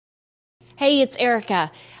Hey, it's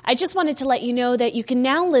Erica. I just wanted to let you know that you can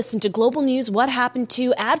now listen to Global News What Happened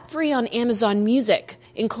To ad-free on Amazon Music,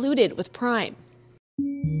 included with Prime.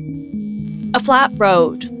 A flat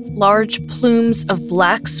road, large plumes of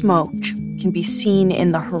black smoke can be seen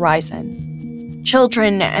in the horizon.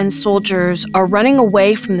 Children and soldiers are running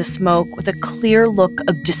away from the smoke with a clear look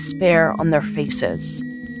of despair on their faces.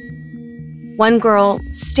 One girl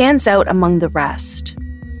stands out among the rest.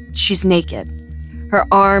 She's naked, her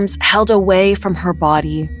arms held away from her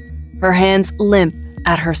body, her hands limp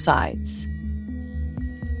at her sides.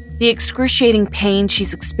 The excruciating pain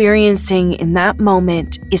she's experiencing in that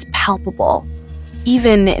moment is palpable,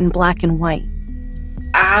 even in black and white.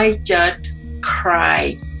 I just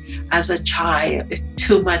cried as a child,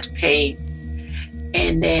 too much pain.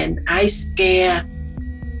 And then I scared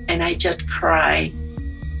and I just cried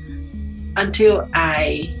until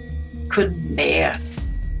I couldn't bear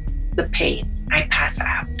the pain. I passed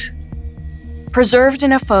out. Preserved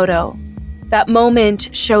in a photo, that moment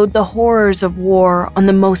showed the horrors of war on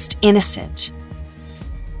the most innocent.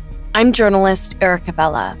 I'm journalist Erica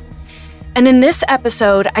Vela, and in this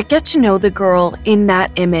episode, I get to know the girl in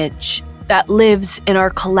that image that lives in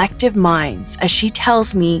our collective minds as she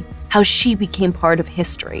tells me how she became part of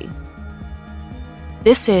history.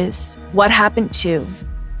 This is What Happened To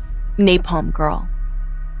Napalm Girl.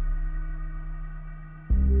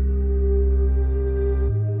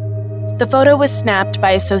 The photo was snapped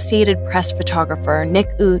by Associated Press photographer Nick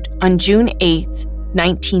Ut on June 8,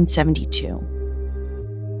 1972.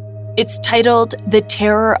 It's titled The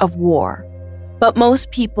Terror of War, but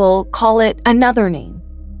most people call it another name,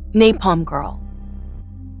 Napalm Girl.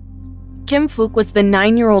 Kim Phuc was the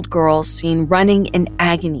 9-year-old girl seen running in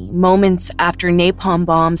agony moments after napalm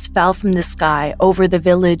bombs fell from the sky over the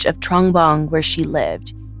village of Trong Bang where she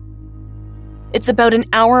lived. It's about an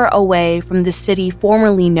hour away from the city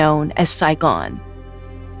formerly known as Saigon.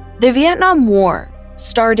 The Vietnam War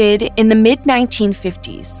started in the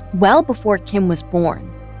mid-1950s, well before Kim was born.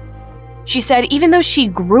 She said even though she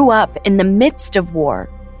grew up in the midst of war,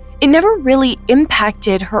 it never really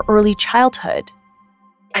impacted her early childhood.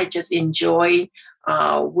 I just enjoy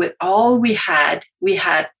with all we had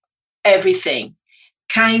everything.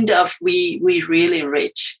 Kind of, we really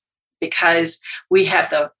rich because we have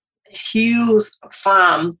the huge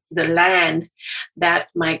farm, the land that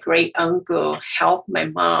my great uncle helped my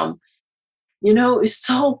mom. You know, it's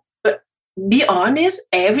so, but be honest,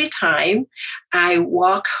 every time I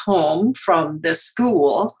walk home from the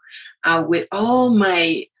school with all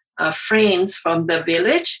my friends from the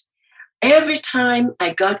village, every time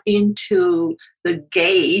I got into the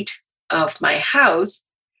gate of my house,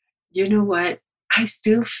 you know what? I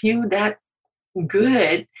still feel that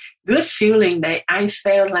good feeling that I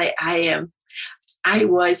felt like I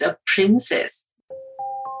was a princess.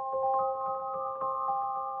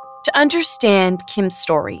 To understand Kim's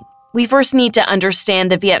story, we first need to understand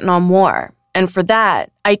the Vietnam War. And for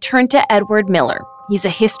that, I turned to Edward Miller. He's a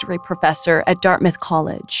history professor at Dartmouth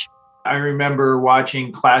College. I remember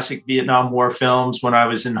watching classic Vietnam War films when I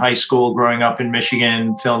was in high school growing up in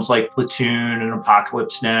Michigan, films like Platoon and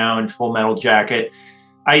Apocalypse Now and Full Metal Jacket.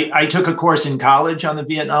 I took a course in college on the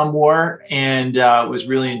Vietnam War and was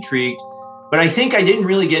really intrigued. But I think I didn't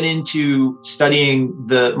really get into studying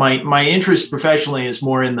my interest professionally is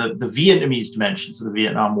more in the Vietnamese dimensions of the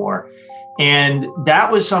Vietnam War. And that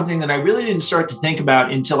was something that I really didn't start to think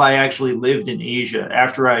about until I actually lived in Asia.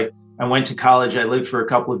 After I went to college, I lived for a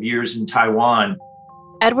couple of years in Taiwan.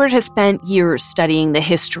 Edward has spent years studying the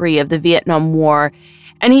history of the Vietnam War,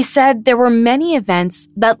 and he said there were many events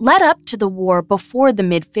that led up to the war before the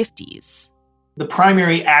mid-50s. The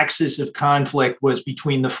primary axis of conflict was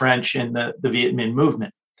between the French and the Viet Minh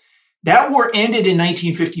movement. That war ended in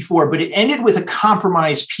 1954, but it ended with a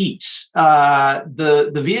compromise peace.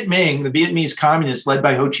 The Viet Minh, the Vietnamese communists led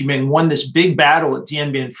by Ho Chi Minh, won this big battle at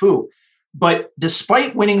Dien Bien Phu. But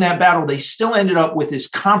despite winning that battle, they still ended up with this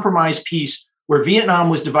compromise peace where Vietnam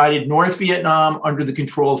was divided, North Vietnam under the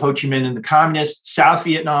control of Ho Chi Minh and the communists, South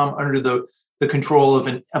Vietnam under the control of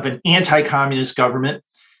an anti-communist government.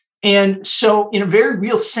 And so in a very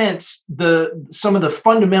real sense, some of the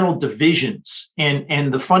fundamental divisions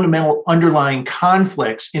and the fundamental underlying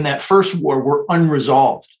conflicts in that first war were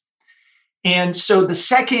unresolved. And so the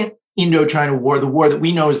second Indochina War, the war that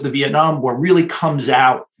we know as the Vietnam War, really comes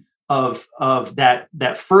out of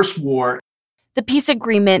that first war. The peace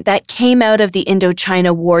agreement that came out of the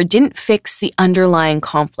Indochina War didn't fix the underlying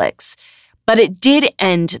conflicts, but it did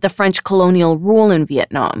end the French colonial rule in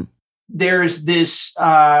Vietnam. There's this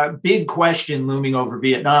big question looming over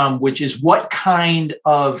Vietnam, which is what kind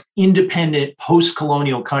of independent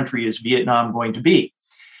post-colonial country is Vietnam going to be?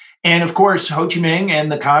 And of course, Ho Chi Minh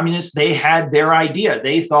and the communists, they had their idea.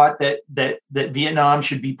 They thought that Vietnam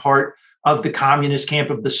should be part of the communist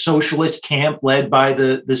camp, of the socialist camp led by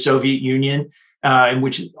the Soviet Union, and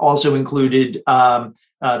which also included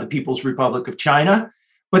the People's Republic of China.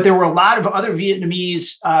 But there were a lot of other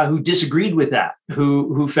Vietnamese who disagreed with that,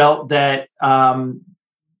 who felt that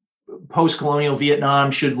post-colonial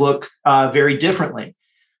Vietnam should look very differently.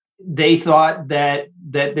 They thought that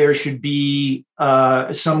there should be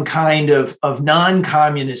some kind of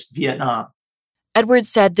non-communist Vietnam. Edwards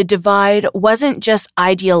said the divide wasn't just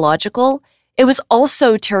ideological, it was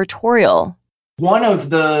also territorial. One of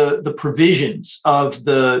the provisions of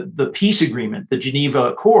the peace agreement, the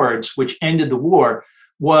Geneva Accords, which ended the war,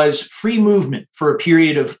 was free movement for a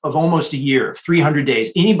period of almost a year, 300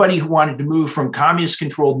 days. Anybody who wanted to move from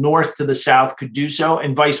communist-controlled north to the south could do so,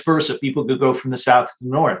 and vice versa. People could go from the south to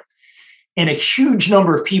the north. And a huge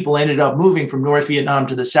number of people ended up moving from North Vietnam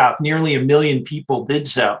to the south. Nearly 1 million people did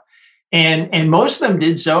so. And most of them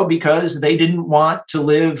did so because they didn't want to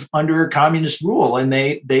live under communist rule, and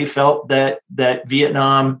they felt that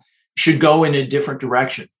Vietnam should go in a different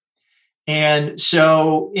direction. And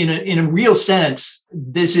so, in a real sense,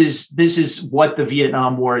 this is what the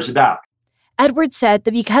Vietnam War is about. Edwards said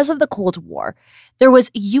that because of the Cold War, there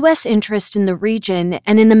was U.S. interest in the region,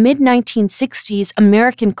 and in the mid-1960s,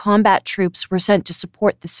 American combat troops were sent to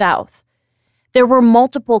support the South. There were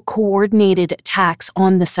multiple coordinated attacks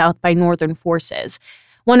on the South by Northern forces.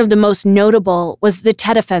 One of the most notable was the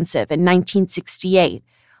Tet Offensive in 1968,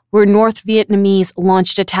 where North Vietnamese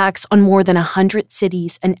launched attacks on more than 100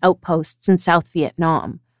 cities and outposts in South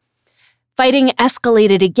Vietnam. Fighting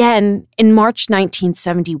escalated again in March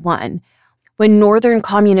 1971, when Northern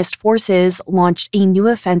Communist forces launched a new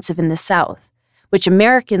offensive in the South, which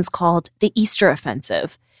Americans called the Easter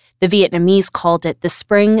Offensive. The Vietnamese called it the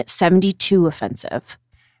Spring 72 Offensive.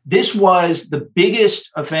 This was the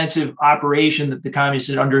biggest offensive operation that the communists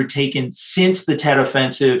had undertaken since the Tet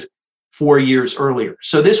Offensive 4 years earlier.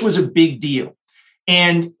 So this was a big deal.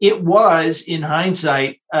 And it was, in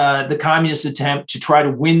hindsight, the communist attempt to try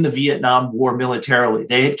to win the Vietnam War militarily.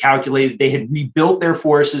 They had calculated, they had rebuilt their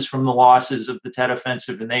forces from the losses of the Tet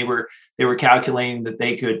Offensive, and they were calculating that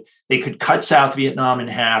they could cut South Vietnam in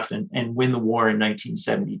half and win the war in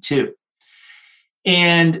 1972.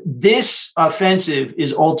 And this offensive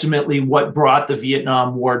is ultimately what brought the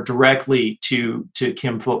Vietnam War directly to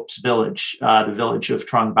Kim Phup's village, the village of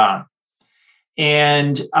Trang Bang.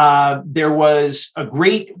 And there was a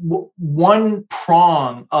great one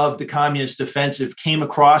prong of the communist offensive came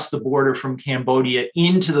across the border from Cambodia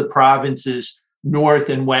into the provinces north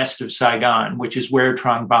and west of Saigon, which is where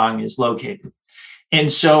Trang Bang is located.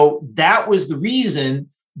 And so that was the reason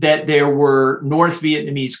that there were North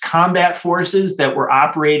Vietnamese combat forces that were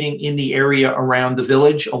operating in the area around the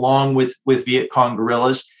village, along with Viet Cong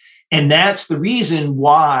guerrillas. And that's the reason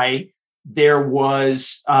why there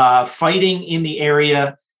was fighting in the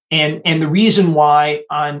area, and the reason why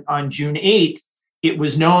on June 8th, it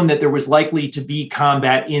was known that there was likely to be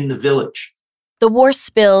combat in the village. The war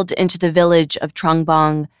spilled into the village of Trang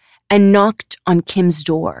Bang and knocked on Kim's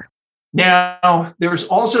door. Now, there's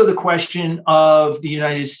also the question of the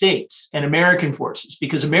United States and American forces,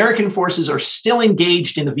 because American forces are still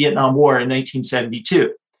engaged in the Vietnam War in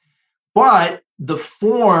 1972. But the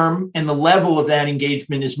form and the level of that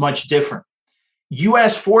engagement is much different.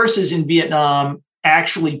 U.S. forces in Vietnam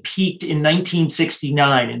actually peaked in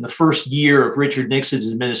 1969, in the first year of Richard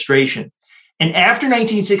Nixon's administration. And after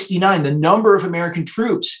 1969, the number of American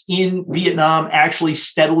troops in Vietnam actually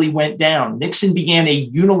steadily went down. Nixon began a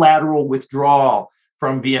unilateral withdrawal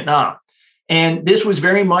from Vietnam. And this was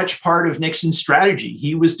very much part of Nixon's strategy.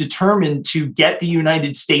 He was determined to get the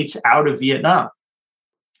United States out of Vietnam.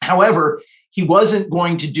 However, he wasn't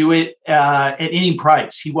going to do it at any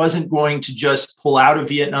price. He wasn't going to just pull out of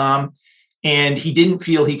Vietnam, and he didn't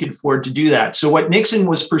feel he could afford to do that. So what Nixon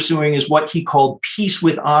was pursuing is what he called peace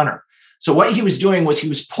with honor. So what he was doing was he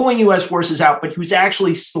was pulling U.S. forces out, but he was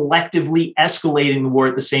actually selectively escalating the war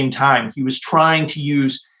at the same time. He was trying to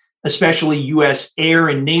use especially U.S. air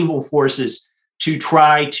and naval forces to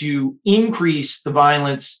try to increase the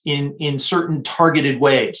violence in certain targeted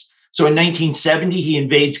ways. So in 1970, he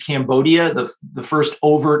invades Cambodia, the first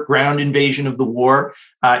overt ground invasion of the war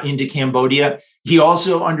into Cambodia. He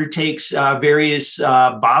also undertakes various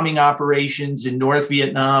bombing operations in North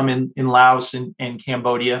Vietnam, in Laos, and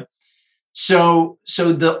Cambodia. So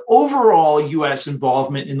the overall U.S.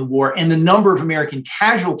 involvement in the war and the number of American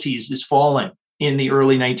casualties is falling in the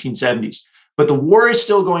early 1970s. But the war is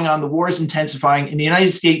still going on. The war is intensifying, and the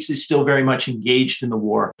United States is still very much engaged in the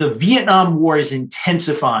war. The Vietnam War is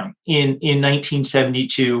intensifying in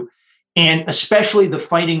 1972, and especially the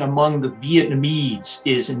fighting among the Vietnamese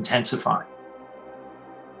is intensifying.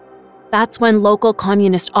 That's when local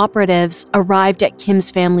communist operatives arrived at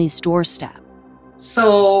Kim's family's doorstep.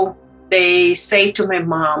 So they say to my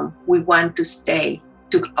mom, we want to stay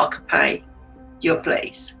to occupy your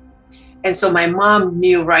place. And so my mom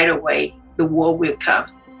knew right away the war will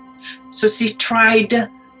come. So she tried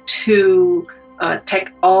to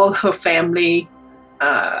take all her family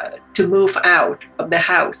to move out of the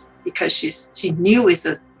house because she knew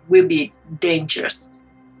it will be dangerous.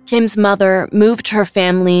 Kim's mother moved her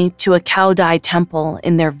family to a Cao Dai temple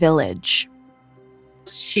in their village.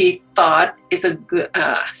 She thought it's a good,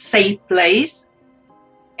 safe place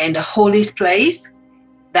and a holy place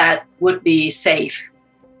that would be safe.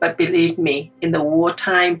 But believe me, in the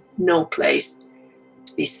wartime, no place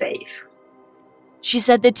to be safe. She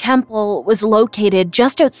said the temple was located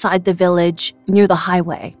just outside the village near the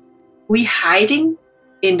highway. We hiding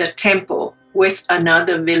in the temple with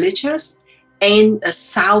another villagers and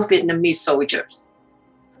South Vietnamese soldiers.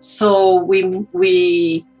 So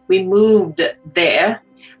we moved there.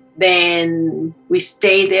 Then we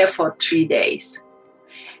stayed there for 3 days.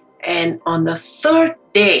 And on the third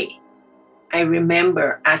day, I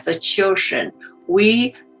remember as a children,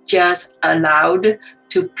 we just allowed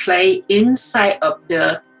to play inside of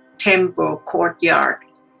the temple courtyard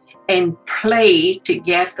and play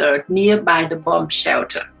together nearby the bomb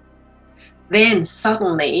shelter. Then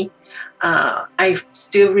suddenly, I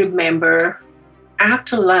still remember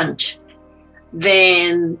after lunch,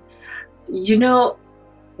 then,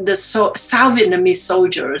 the South Vietnamese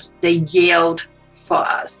soldiers, they yelled for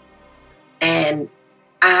us and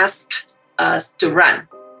asked us to run.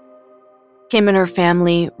 Kim and her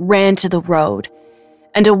family ran to the road,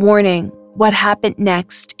 and a warning, what happened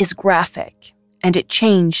next is graphic, and it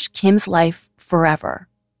changed Kim's life forever.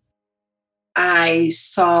 I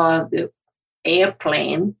saw the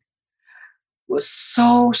airplane was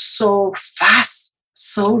so fast,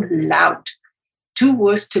 so loud, 2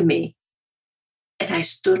 words to me. And I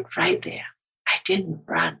stood right there. I didn't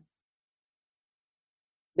run.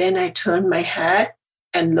 Then I turned my head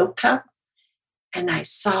and looked up, and I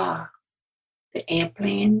saw the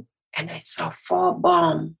airplane, and I saw 4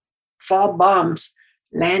 bombs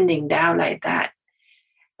landing down like that.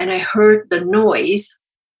 And I heard the noise,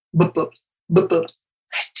 boop, boop, boop, boop.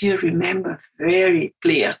 I still remember very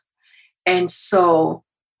clear. And so,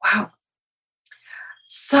 wow,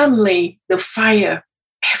 suddenly the fire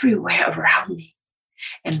everywhere around me.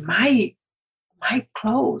 And my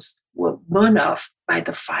clothes were burned off by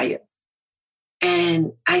the fire.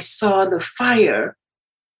 And I saw the fire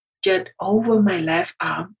just over my left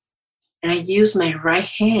arm. And I used my right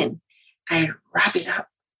hand. I wrap it up.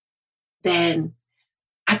 Then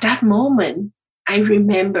at that moment, I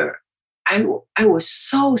remember I was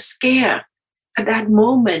so scared. At that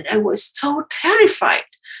moment, I was so terrified.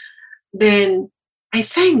 Then I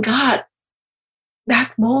thank God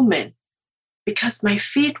that moment, because my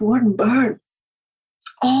feet weren't burned.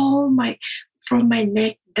 From my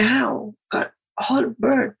neck down, got all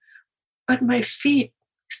burned, but my feet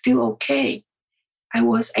still okay. I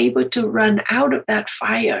was able to run out of that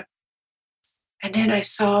fire. And then I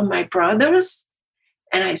saw my brothers,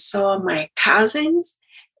 and I saw my cousins,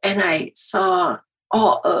 and I saw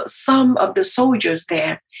some of the soldiers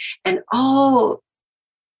there, and all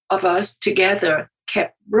of us together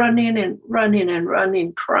kept running and running and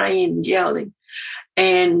running, crying, yelling.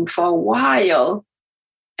 And for a while,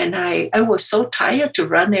 and I was so tired to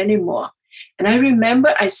run anymore. And I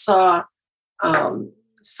remember I saw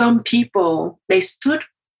some people, they stood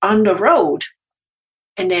on the road,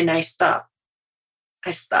 and then I stopped.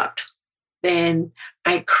 Then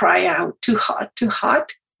I cried out, too hot, too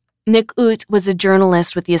hot. Nick Ut was a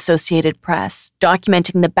journalist with the Associated Press,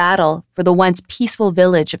 documenting the battle for the once peaceful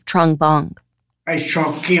village of Trong Bong. I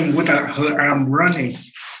saw Kim with her arm running.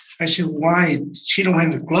 I said, why? She don't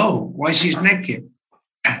have the clothes. Why she's naked?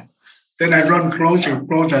 Then I run closer.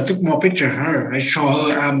 I took more pictures of her. I saw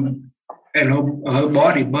her arm and her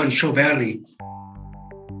body burned so badly.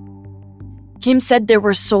 Kim said there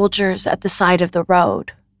were soldiers at the side of the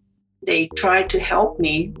road. They tried to help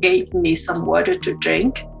me, gave me some water to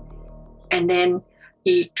drink. And then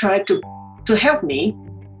he tried to help me.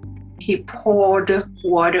 He poured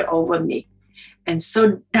water over me. And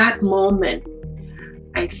so that moment,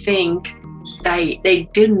 I think they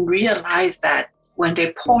didn't realize that when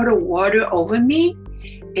they poured the water over me,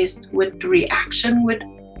 is with reaction with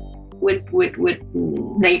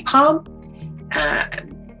napalm,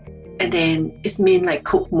 and then it means like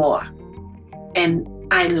cook more. And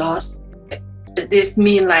I lost, this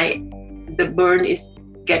means like the burn is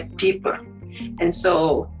get deeper. And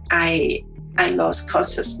so I lost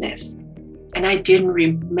consciousness, and I didn't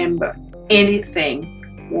remember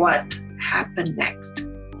anything what happened next.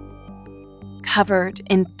 Covered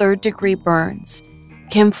in third-degree burns,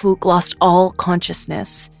 Kim Phuc lost all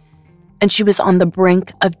consciousness, and she was on the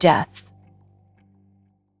brink of death.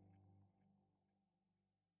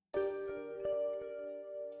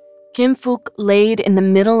 Kim Phuc laid in the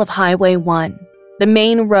middle of Highway 1, the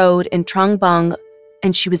main road in Trang Bang,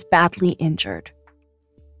 and she was badly injured.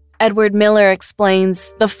 Edward Miller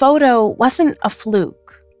explains the photo wasn't a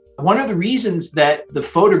fluke. One of the reasons that the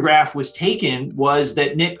photograph was taken was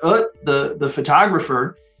that Nick Ut, the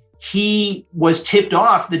photographer, he was tipped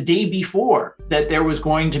off the day before that there was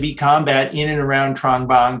going to be combat in and around Trang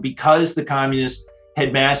Bang because the communists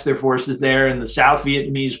had massed their forces there, and the South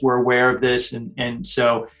Vietnamese were aware of this. And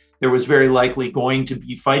so there was very likely going to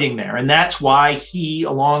be fighting there. And that's why he,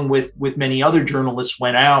 along with many other journalists,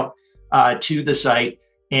 went out to the site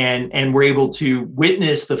and were able to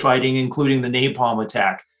witness the fighting, including the napalm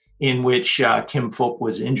attack in which Kim Phuc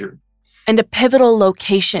was injured. And a pivotal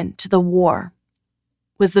location to the war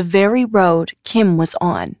was the very road Kim was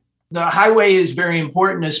on. The highway is very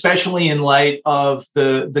important, especially in light of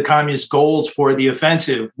the communist goals for the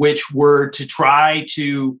offensive, which were to try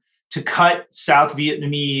to cut South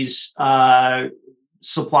Vietnamese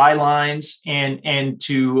supply lines and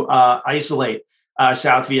to isolate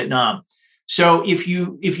South Vietnam. So if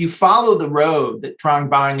you follow the road that Trang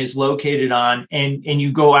Bang is located on and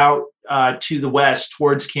you go out to the west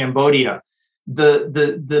towards Cambodia,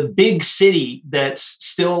 the big city that's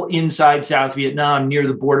still inside South Vietnam near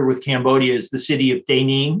the border with Cambodia is the city of Da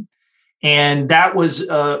Nang. And that was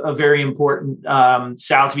a very important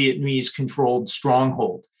South Vietnamese controlled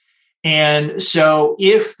stronghold. And so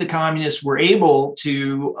if the communists were able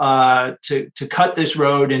to cut this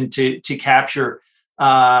road and to capture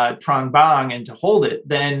Trang Bang and to hold it,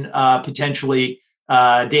 then potentially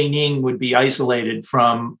Da Nang would be isolated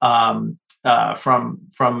from Saigon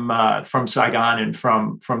and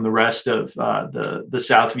from the rest of the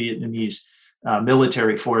South Vietnamese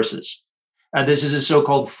military forces. This is a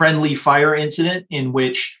so-called friendly fire incident in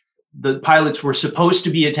which the pilots were supposed to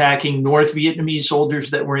be attacking North Vietnamese soldiers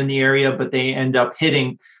that were in the area, but they end up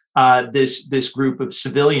hitting this group of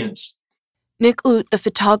civilians. Nick Ut, the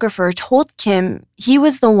photographer, told Kim he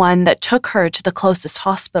was the one that took her to the closest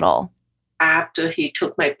hospital. After he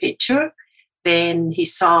took my picture, then he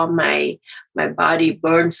saw my body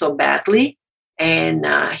burn so badly, and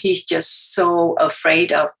he's just so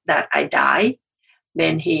afraid of that I die.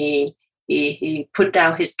 Then he put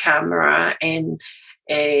down his camera and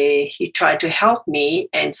he tried to help me.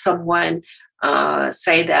 And someone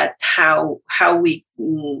say that how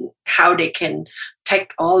they can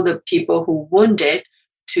take all the people who wounded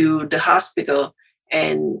to the hospital.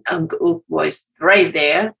 And Uncle Uk was right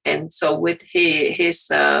there, and so with his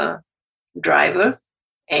driver,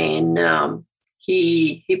 and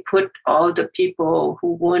he put all the people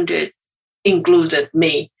who wounded, included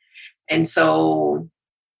me. And so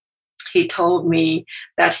he told me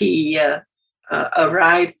that he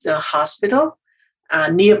arrived at the hospital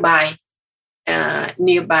nearby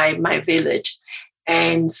my village,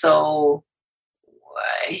 and so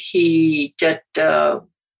he just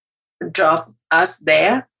dropped us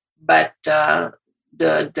there. But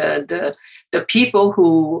the people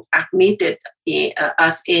who admitted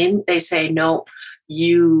us in, they say, no,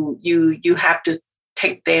 you have to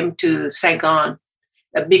take them to Saigon,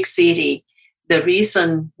 a big city. The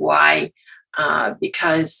reason why,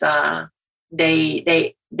 because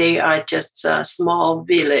they are just a small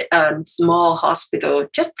village, small hospital,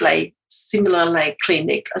 just like similar like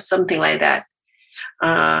clinic or something like that.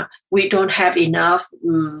 We don't have enough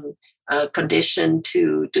condition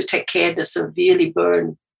to take care of the severely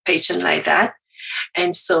burned patient like that.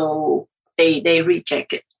 And so they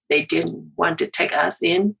rejected. They didn't want to take us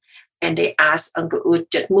in. And they asked Uncle Ut,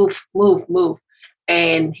 just move.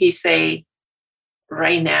 And he say,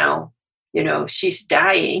 right now, she's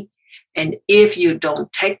dying. And if you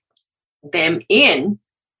don't take them in,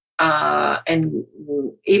 and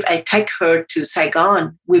if I take her to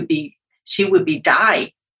Saigon, she will be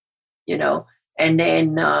die, and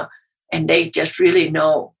then, and they just really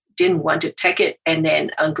didn't want to take it. And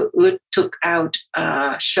then Uncle Ut took out,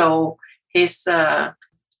 show his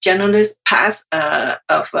journalist pass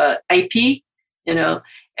of AP,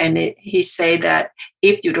 and he said that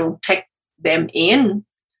if you don't take them in,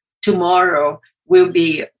 tomorrow will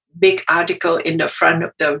be big article in the front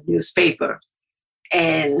of the newspaper.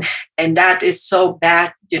 and that is so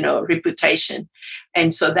bad, reputation.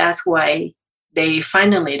 And so that's why they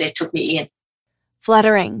took me in.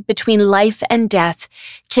 Fluttering between life and death,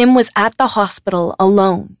 Kim was at the hospital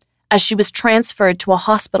alone as she was transferred to a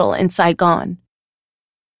hospital in Saigon.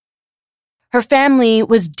 Her family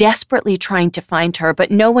was desperately trying to find her,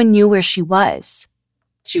 but no one knew where she was.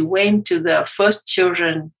 She went to the First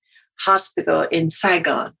Children Hospital in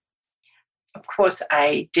Saigon. Of course,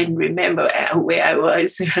 I didn't remember where I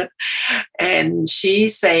was. And she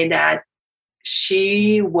said that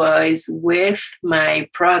she was with my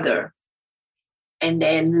brother and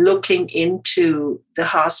then looking into the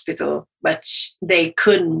hospital, but they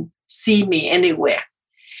couldn't see me anywhere.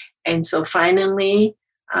 And so finally,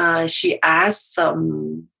 she asked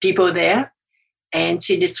some people there, and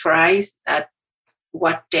she described that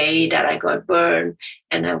what day that I got burned,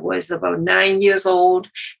 and I was about 9 years old,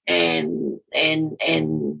 and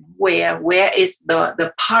where is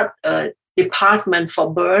the department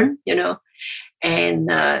for burn, and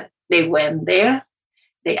they went there,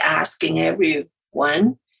 they asking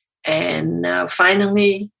everyone, and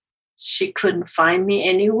finally she couldn't find me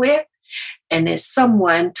anywhere, and then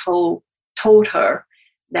someone told her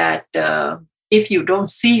that if you don't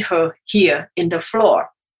see her here in the floor,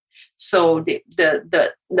 so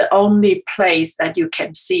the only place that you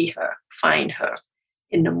can find her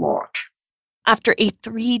in the morgue. After a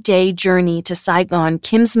 3-day journey to Saigon,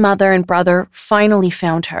 Kim's mother and brother finally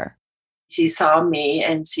found her. She saw me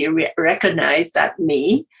and she recognized that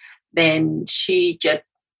me. Then she just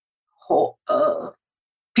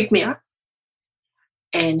picked me up.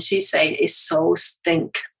 And she said, it's so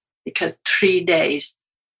stink because 3 days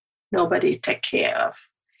nobody take care of.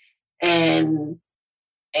 And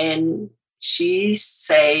she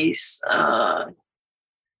says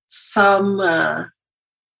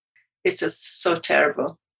it's just so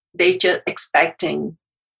terrible. They just expecting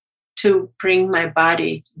to bring my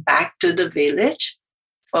body back to the village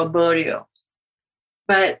for burial.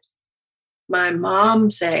 But my mom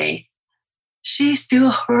say she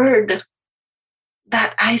still heard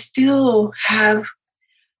that I still have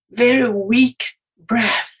very weak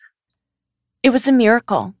breath. It was a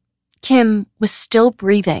miracle. Kim was still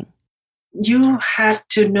breathing. You had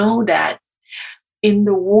to know that in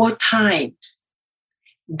the wartime,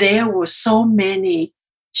 there were so many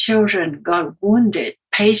children got wounded,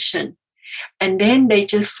 patient, and then they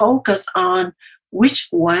just focus on which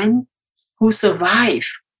one who survived.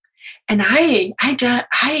 And I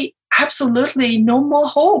absolutely no more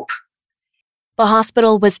hope. The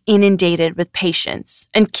hospital was inundated with patients,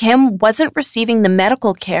 and Kim wasn't receiving the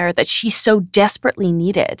medical care that she so desperately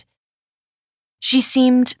needed. She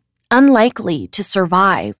seemed unlikely to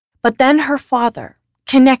survive, but then her father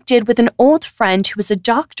connected with an old friend who was a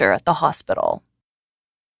doctor at the hospital.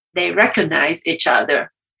 They recognized each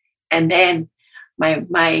other, and then my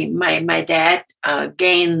dad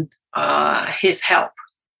gained his help.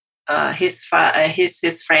 His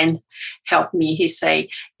friend helped me. He say,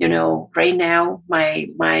 right now my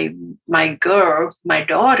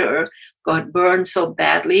daughter got burned so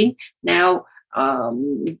badly. Now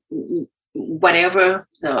whatever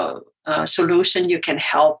solution you can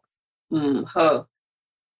help her.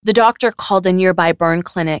 The doctor called a nearby burn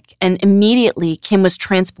clinic, and immediately Kim was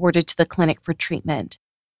transported to the clinic for treatment.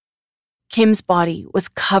 Kim's body was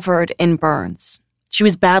covered in burns. She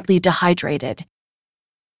was badly dehydrated.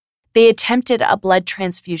 They attempted a blood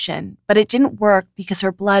transfusion, but it didn't work because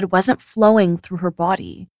her blood wasn't flowing through her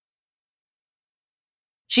body.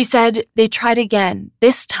 She said they tried again,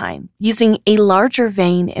 this time using a larger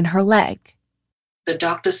vein in her leg. The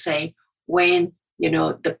doctor say when,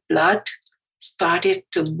 the blood started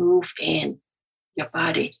to move in your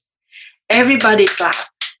body, everybody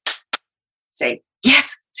clapped. Say,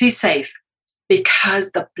 yes, she's safe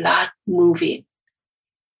because the blood moving.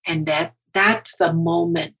 And that's the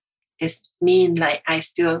moment. It mean like I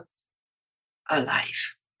still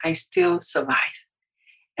alive. I still survive.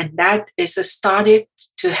 And that is started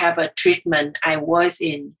to have a treatment. I was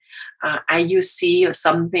in IUC or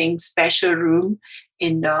something special room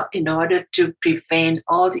in order to prevent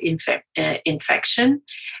all the infection,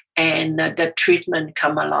 and the treatment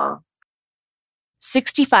come along.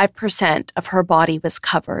 65% of her body was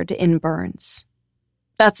covered in burns.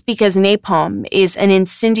 That's because napalm is an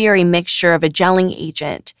incendiary mixture of a gelling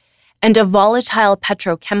agent and a volatile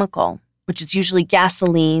petrochemical, which is usually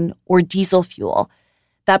gasoline or diesel fuel,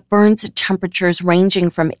 that burns at temperatures ranging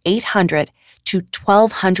from 800 to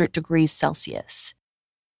 1200 degrees Celsius.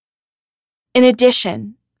 In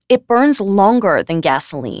addition, it burns longer than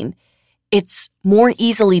gasoline, it's more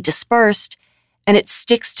easily dispersed, and it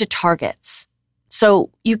sticks to targets. So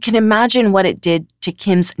you can imagine what it did to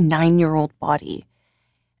Kim's 9-year-old body.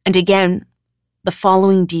 And again, the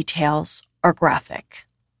following details are graphic.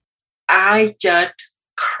 I just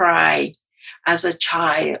cried as a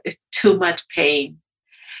child. It's too much pain.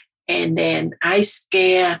 And then I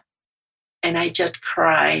scared and I just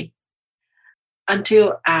cried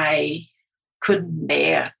until I couldn't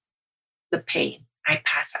bear the pain. I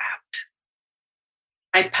passed out.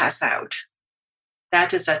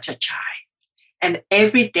 That is such a child. And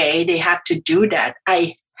every day they have to do that.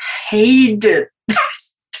 I hated that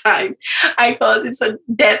time. I thought it's a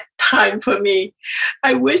dead time for me.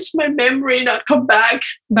 I wish my memory not come back.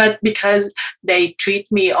 But because they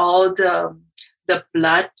treat me all the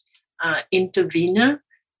blood intravenous,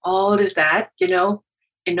 all is that, in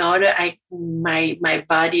order my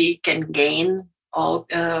body can gain all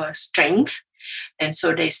strength. And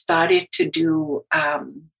so they started to do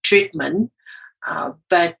treatment,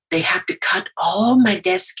 but they had to cut all my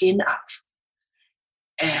dead skin off.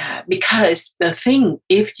 Because the thing,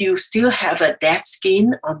 if you still have a dead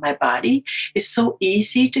skin on my body, it's so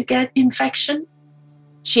easy to get infection.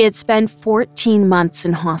 She had spent 14 months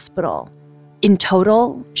in hospital. In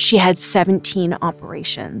total, she had 17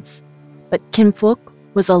 operations. But Kim Phuc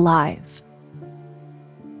was alive.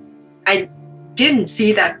 I didn't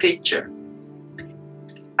see that picture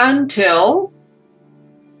until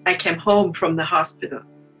I came home from the hospital.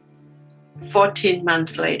 14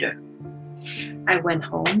 months later, I went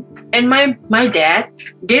home and my dad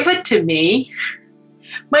gave it to me,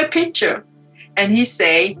 my picture. And he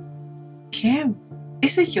say, Kim,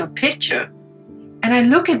 this is your picture. And I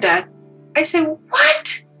look at that. I say,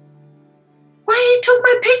 what? Why you took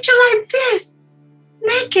my picture like this?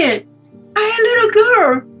 Naked. I a little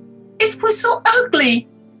girl. It was so ugly.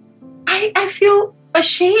 I feel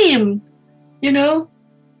ashamed, and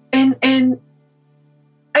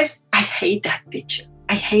I hate that picture.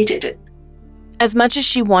 I hated it. As much as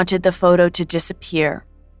she wanted the photo to disappear,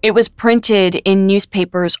 it was printed in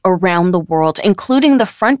newspapers around the world, including the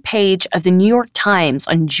front page of the New York Times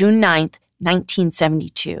on June 9th,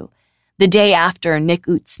 1972, the day after Nick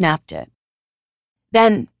Ut snapped it.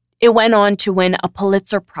 Then it went on to win a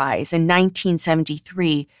Pulitzer Prize in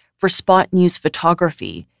 1973 for spot news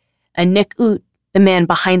photography, and Nick Ut, the man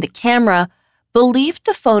behind the camera, believed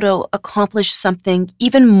the photo accomplished something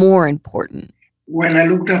even more important. When I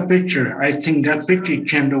look at that picture, I think that picture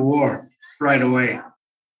changed the war right away.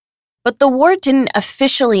 But the war didn't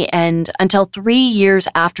officially end until 3 years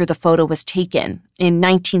after the photo was taken, in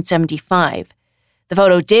 1975. The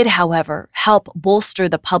photo did, however, help bolster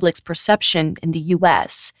the public's perception in the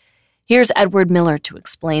U.S. Here's Edward Miller to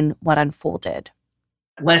explain what unfolded.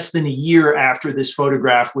 Less than a year after this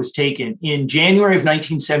photograph was taken, in January of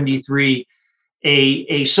 1973,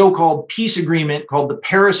 a so-called peace agreement called the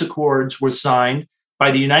Paris Accords was signed by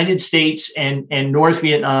the United States and North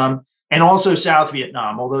Vietnam, and also South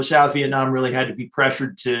Vietnam, although South Vietnam really had to be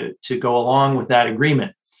pressured to go along with that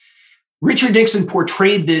agreement. Richard Nixon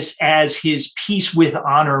portrayed this as his peace with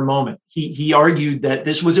honor moment. He argued that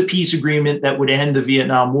this was a peace agreement that would end the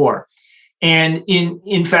Vietnam War. And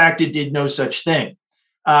in fact, it did no such thing.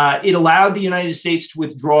 It allowed the United States to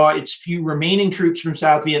withdraw its few remaining troops from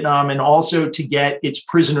South Vietnam and also to get its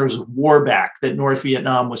prisoners of war back that North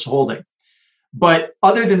Vietnam was holding. But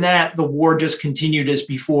other than that, the war just continued as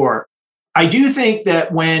before. I do think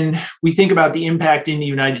that when we think about the impact in the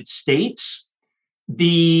United States,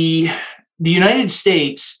 the United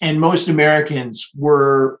States and most Americans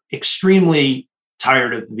were extremely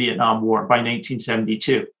tired of the Vietnam War by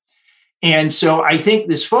 1972. And so I think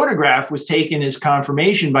this photograph was taken as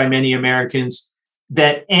confirmation by many Americans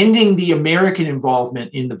that ending the American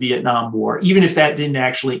involvement in the Vietnam War, even if that didn't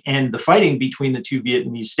actually end the fighting between the two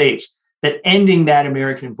Vietnamese states, that ending that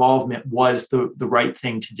American involvement was the right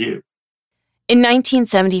thing to do. In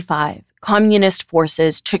 1975, communist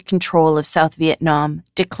forces took control of South Vietnam,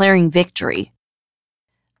 declaring victory.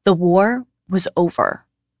 The war was over.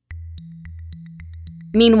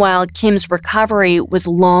 Meanwhile, Kim's recovery was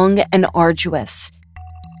long and arduous.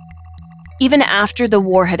 Even after the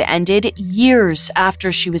war had ended, years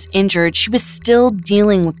after she was injured, she was still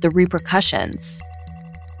dealing with the repercussions.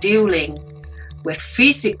 Dealing with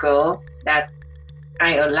physical that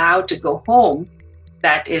I allowed to go home,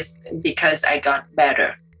 that is because I got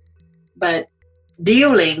better. But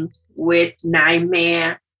dealing with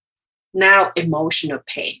nightmare, now emotional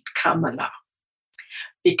pain come along.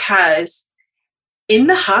 Because in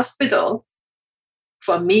the hospital,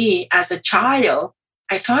 for me as a child,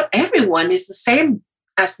 I thought everyone is the same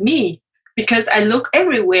as me because I look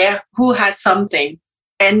everywhere who has something,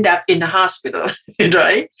 end up in the hospital,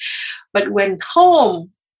 right? But when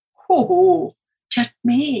home, just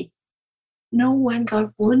me. No one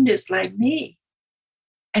got wounded like me.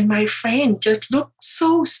 And my friend just looked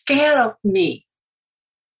so scared of me.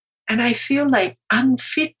 And I feel like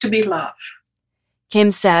unfit to be loved.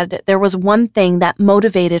 Kim said there was one thing that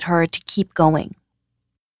motivated her to keep going.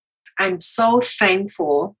 I'm so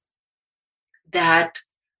thankful that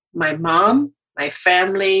my mom, my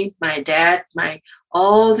family, my dad,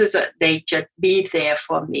 all this, they just be there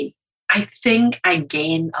for me. I think I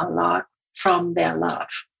gained a lot from their love.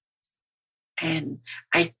 And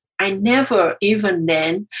I never, even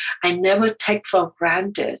then, I never take for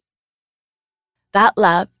granted. That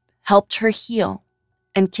love helped her heal,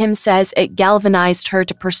 and Kim says it galvanized her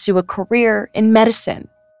to pursue a career in medicine.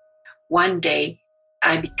 One day,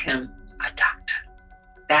 I become a doctor.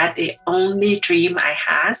 That's the only dream I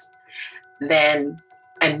had. Then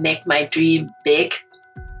I make my dream big,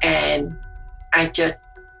 and I just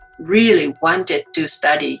really wanted to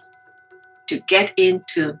study, to get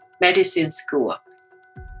into medicine school.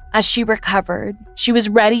 As she recovered, she was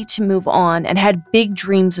ready to move on and had big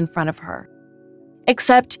dreams in front of her.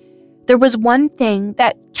 Except there was one thing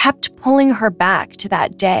that kept pulling her back to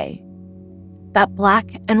that day, that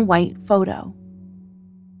black and white photo.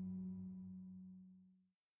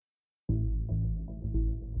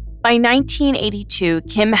 By 1982,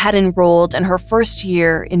 Kim had enrolled in her first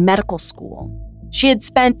year in medical school. She had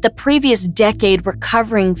spent the previous decade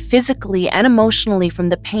recovering physically and emotionally from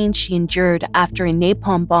the pain she endured after a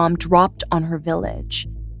napalm bomb dropped on her village.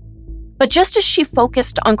 But just as she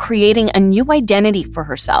focused on creating a new identity for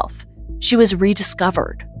herself, she was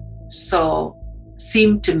rediscovered. So it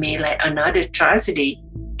seemed to me like another tragedy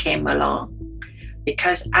came along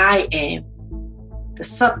because I am the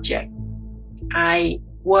subject. I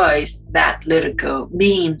was that little girl,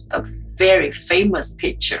 being a very famous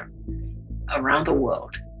picture around the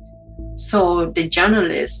world. So the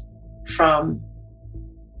journalists from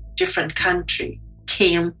different countries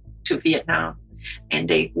came to Vietnam and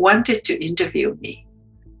they wanted to interview me,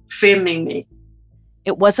 filming me.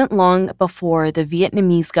 It wasn't long before the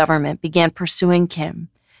Vietnamese government began pursuing Kim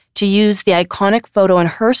to use the iconic photo in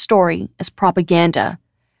her story as propaganda,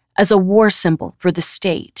 as a war symbol for the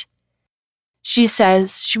state. She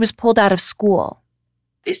says she was pulled out of school.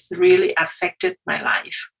 It's really affected my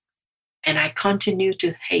life. And I continue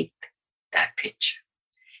to hate that picture.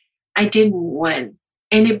 I didn't want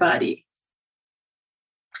anybody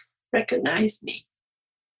recognize me.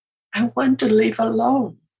 I want to live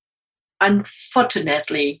alone.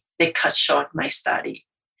 Unfortunately, they cut short my study.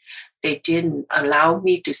 They didn't allow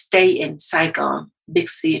me to stay in Saigon, big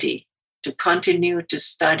city, to continue to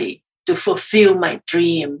study, to fulfill my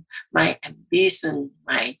dream, my ambition,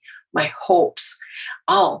 my hopes,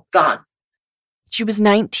 all gone. She was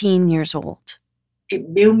 19 years old.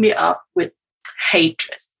 It built me up with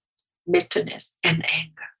hatred, bitterness, and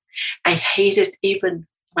anger. I hated even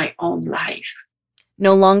my own life.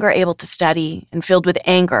 No longer able to study and filled with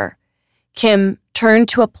anger, Kim turned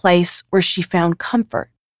to a place where she found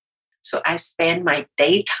comfort. So I spent my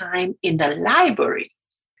daytime in the library,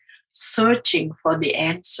 searching for the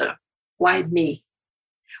answer. Why me?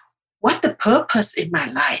 What the purpose in my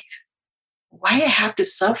life? Why I have to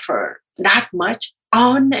suffer that much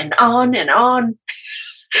on and on and on?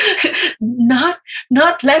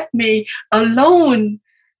 not let me alone.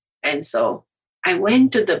 And so I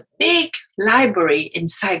went to the big library in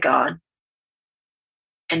Saigon,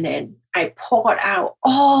 and then I poured out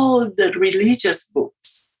all the religious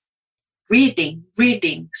books, reading,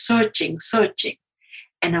 searching.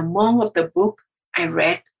 And among of the book I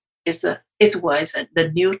read was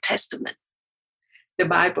the New Testament, the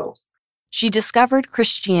Bible. She discovered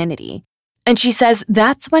Christianity, and she says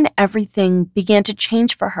that's when everything began to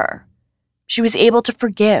change for her. She was able to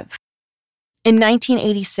forgive. In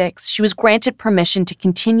 1986, she was granted permission to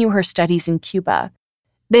continue her studies in Cuba.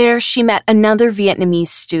 There, she met another Vietnamese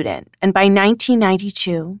student, and by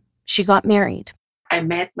 1992, she got married. I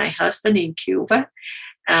met my husband in Cuba.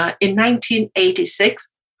 In 1986,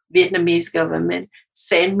 Vietnamese government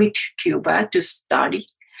sent me to Cuba to study.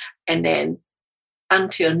 And then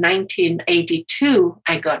until 1982,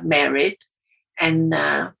 I got married. And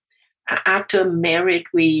after married,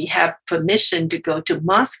 we have permission to go to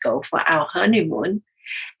Moscow for our honeymoon.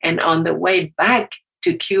 And on the way back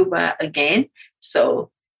to Cuba again, so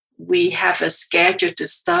we have a schedule to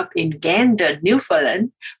stop in Gander,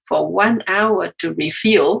 Newfoundland for 1 hour to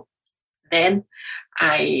refuel. Then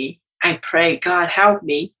I pray, God help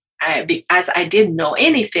me, as I didn't know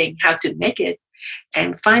anything how to make it.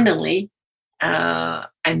 And finally, I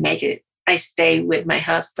make it. I stayed with my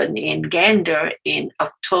husband in Gander in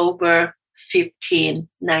October 15,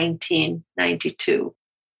 1992.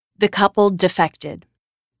 The couple defected.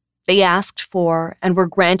 They asked for and were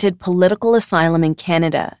granted political asylum in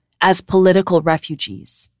Canada as political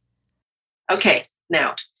refugees. Okay,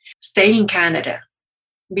 now, stay in Canada.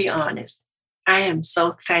 Be honest. I am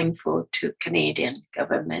so thankful to Canadian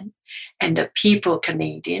government and the people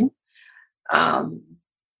Canadian.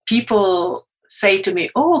 People say to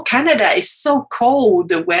me, oh, Canada is so cold,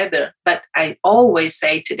 the weather. But I always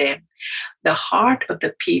say to them, the heart of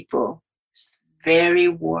the people is very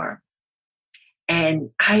warm.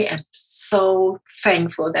 And I am so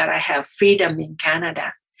thankful that I have freedom in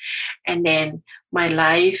Canada. And then my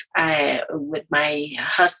life with my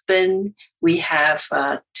husband, we have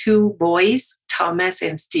 2 boys, Thomas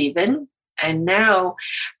and Stephen. And now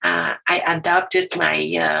I adopted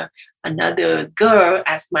my another girl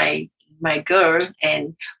as my girl,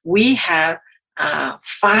 and we have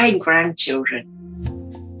 5 grandchildren.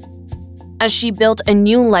 As she built a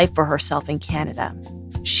new life for herself in Canada,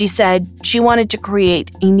 she said she wanted to create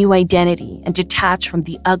a new identity and detach from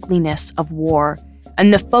the ugliness of war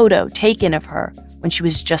and the photo taken of her when she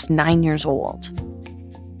was just 9 years old.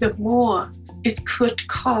 The more it could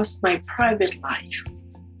cost my private life.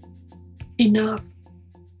 Enough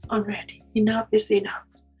already. Enough is enough.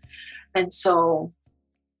 And so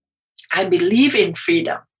I believe in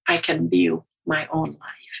freedom. I can build my own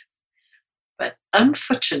life. But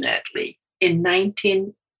unfortunately, in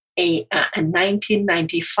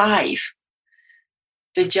 1995,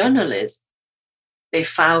 the journalists, they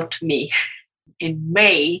found me. In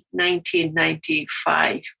May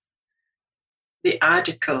 1995, the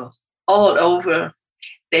article all over,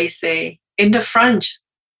 they say in the front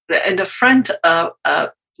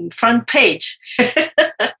page,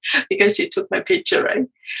 because she took my picture, right?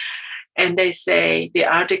 And they say the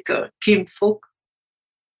article, Kim Phuc,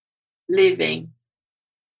 living,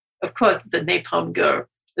 of course, the Napalm Girl,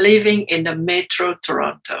 living in the Metro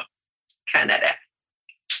Toronto, Canada.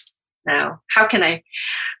 Now, how can I,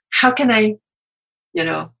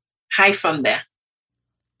 hide from there?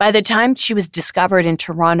 By the time she was discovered in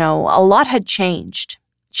Toronto, a lot had changed.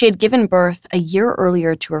 She had given birth a year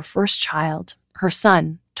earlier to her first child, her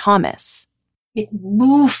son, Thomas. It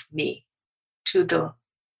moved me to the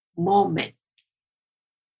moment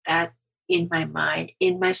that in my mind,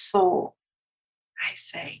 in my soul, I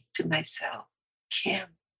say to myself,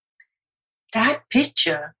 Kim, that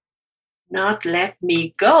picture not let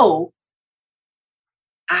me go.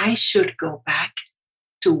 I should go back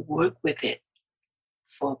to work with it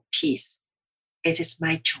for peace. It is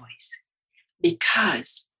my choice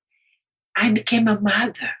because I became a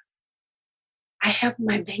mother. I have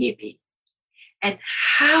my baby. And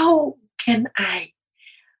how can I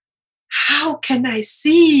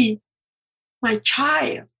see my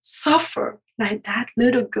child suffer like that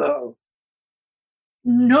little girl?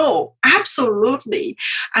 No, absolutely.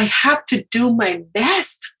 I have to do my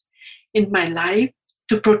best in my life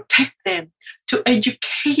to protect them, to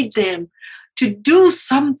educate them, to do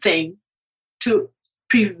something to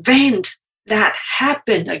prevent that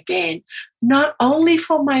happen again, not only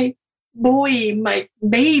for my boy, my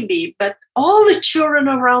baby, but all the children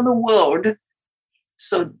around the world.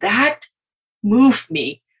 So that moved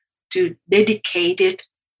me to dedicate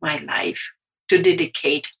my life to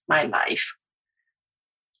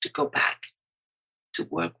go back to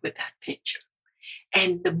work with that picture.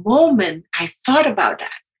 And the moment I thought about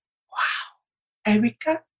that, wow,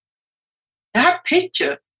 Erica, that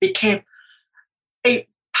picture became a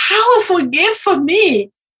powerful gift for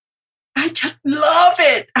me. I just love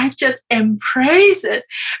it. I just embrace it.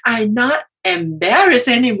 I'm not embarrassed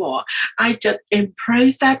anymore. I just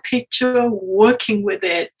embrace that picture, working with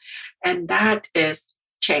it. And that is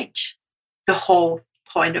change. The whole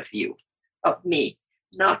point of view of me,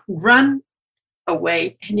 not run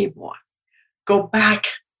away anymore. Go back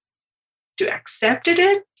to accepting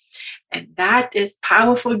it. And that is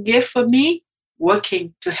powerful gift for me,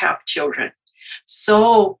 working to help children.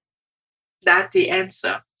 So that's the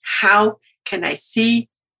answer. How can I see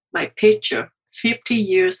my picture 50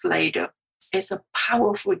 years later? It's a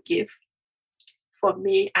powerful gift for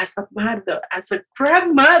me as a mother, as a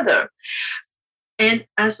grandmother, and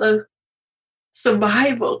as a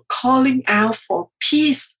survivor, calling out for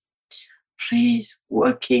peace. Please,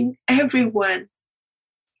 everyone,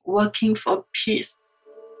 working for peace.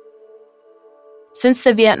 Since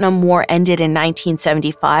the Vietnam War ended in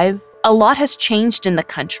 1975, a lot has changed in the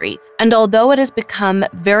country, and although it has become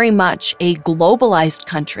very much a globalized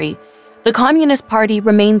country, the Communist Party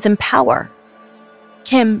remains in power.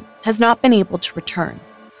 Kim has not been able to return.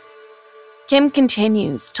 Kim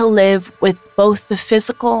continues to live with both the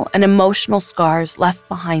physical and emotional scars left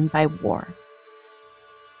behind by war.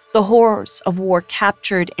 the horrors of war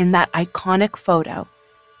captured in that iconic photo,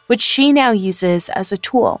 which she now uses as a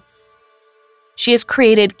tool. She has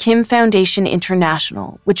created Kim Foundation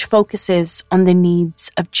International, which focuses on the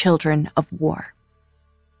needs of children of war.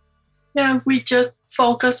 Yeah, we just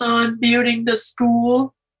focus on building the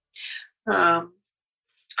school,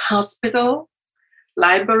 hospital,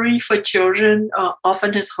 library for children,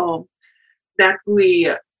 orphanage home. That we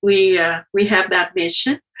have that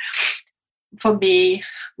mission. For me,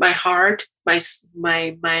 my heart,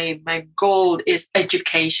 my goal is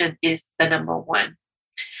education is the number one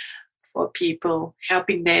for people,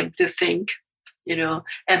 helping them to think,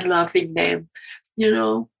 and loving them,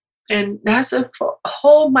 and that's for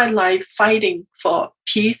whole my life fighting for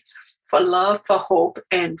peace, for love, for hope,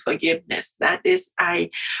 and forgiveness. That is,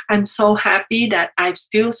 I'm so happy that I've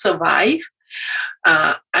still survived.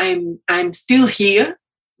 I'm still here,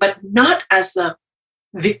 but not as a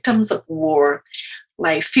victims of war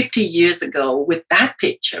like 50 years ago with that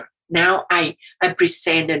picture. Now I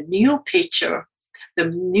present a new picture, the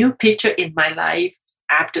new picture in my life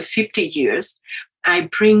after 50 years. I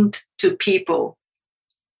bring to people,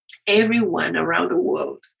 everyone around the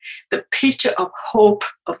world, the picture of hope,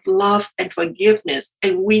 of love, and forgiveness.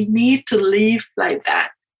 And we need to live like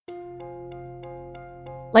that.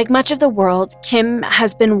 Like much of the world, Kim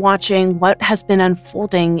has been watching what has been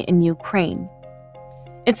unfolding in Ukraine.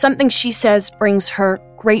 It's something she says brings her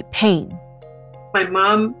great pain. My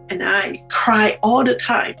mom and I cry all the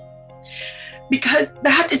time because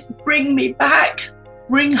that is bring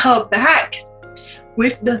her back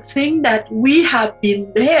with the thing that we have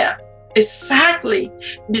been there. Exactly,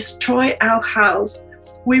 destroy our house.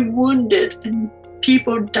 We wounded and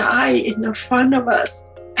people die in the front of us.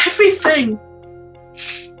 Everything.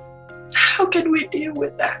 How can we deal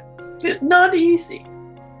with that? It's not easy.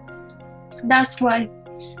 That's why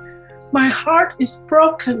my heart is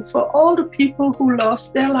broken for all the people who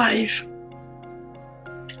lost their life.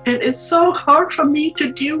 And it's so hard for me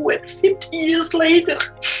to deal with 50 years later.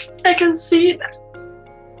 I can see that.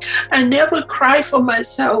 I never cry for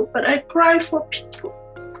myself, but I cry for people,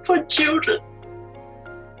 for children.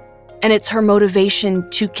 And it's her motivation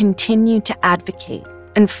to continue to advocate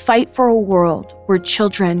and fight for a world where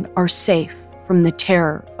children are safe from the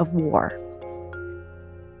terror of war.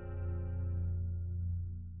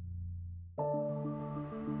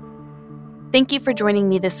 Thank you for joining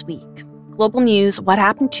me this week. Global News What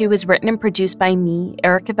Happened To is written and produced by me,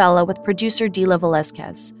 Erica Vela, with producer Dila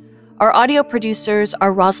Velezquez. Our audio producers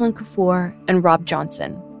are Rosalind Kuffour and Rob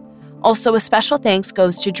Johnson. Also, a special thanks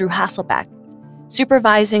goes to Drew Hasselbeck,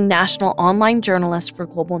 supervising national online journalist for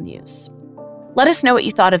Global News. Let us know what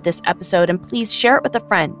you thought of this episode, and please share it with a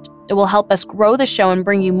friend. It will help us grow the show and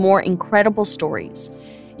bring you more incredible stories.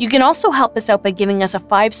 You can also help us out by giving us a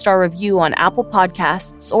 5-star review on Apple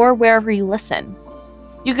Podcasts or wherever you listen.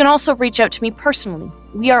 You can also reach out to me personally.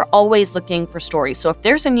 We are always looking for stories, so if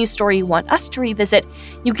there's a new story you want us to revisit,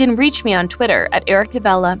 you can reach me on Twitter at Erica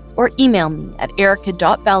Vela or email me at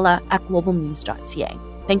erica.vela@globalnews.ca.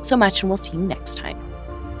 Thanks so much, and we'll see you next time.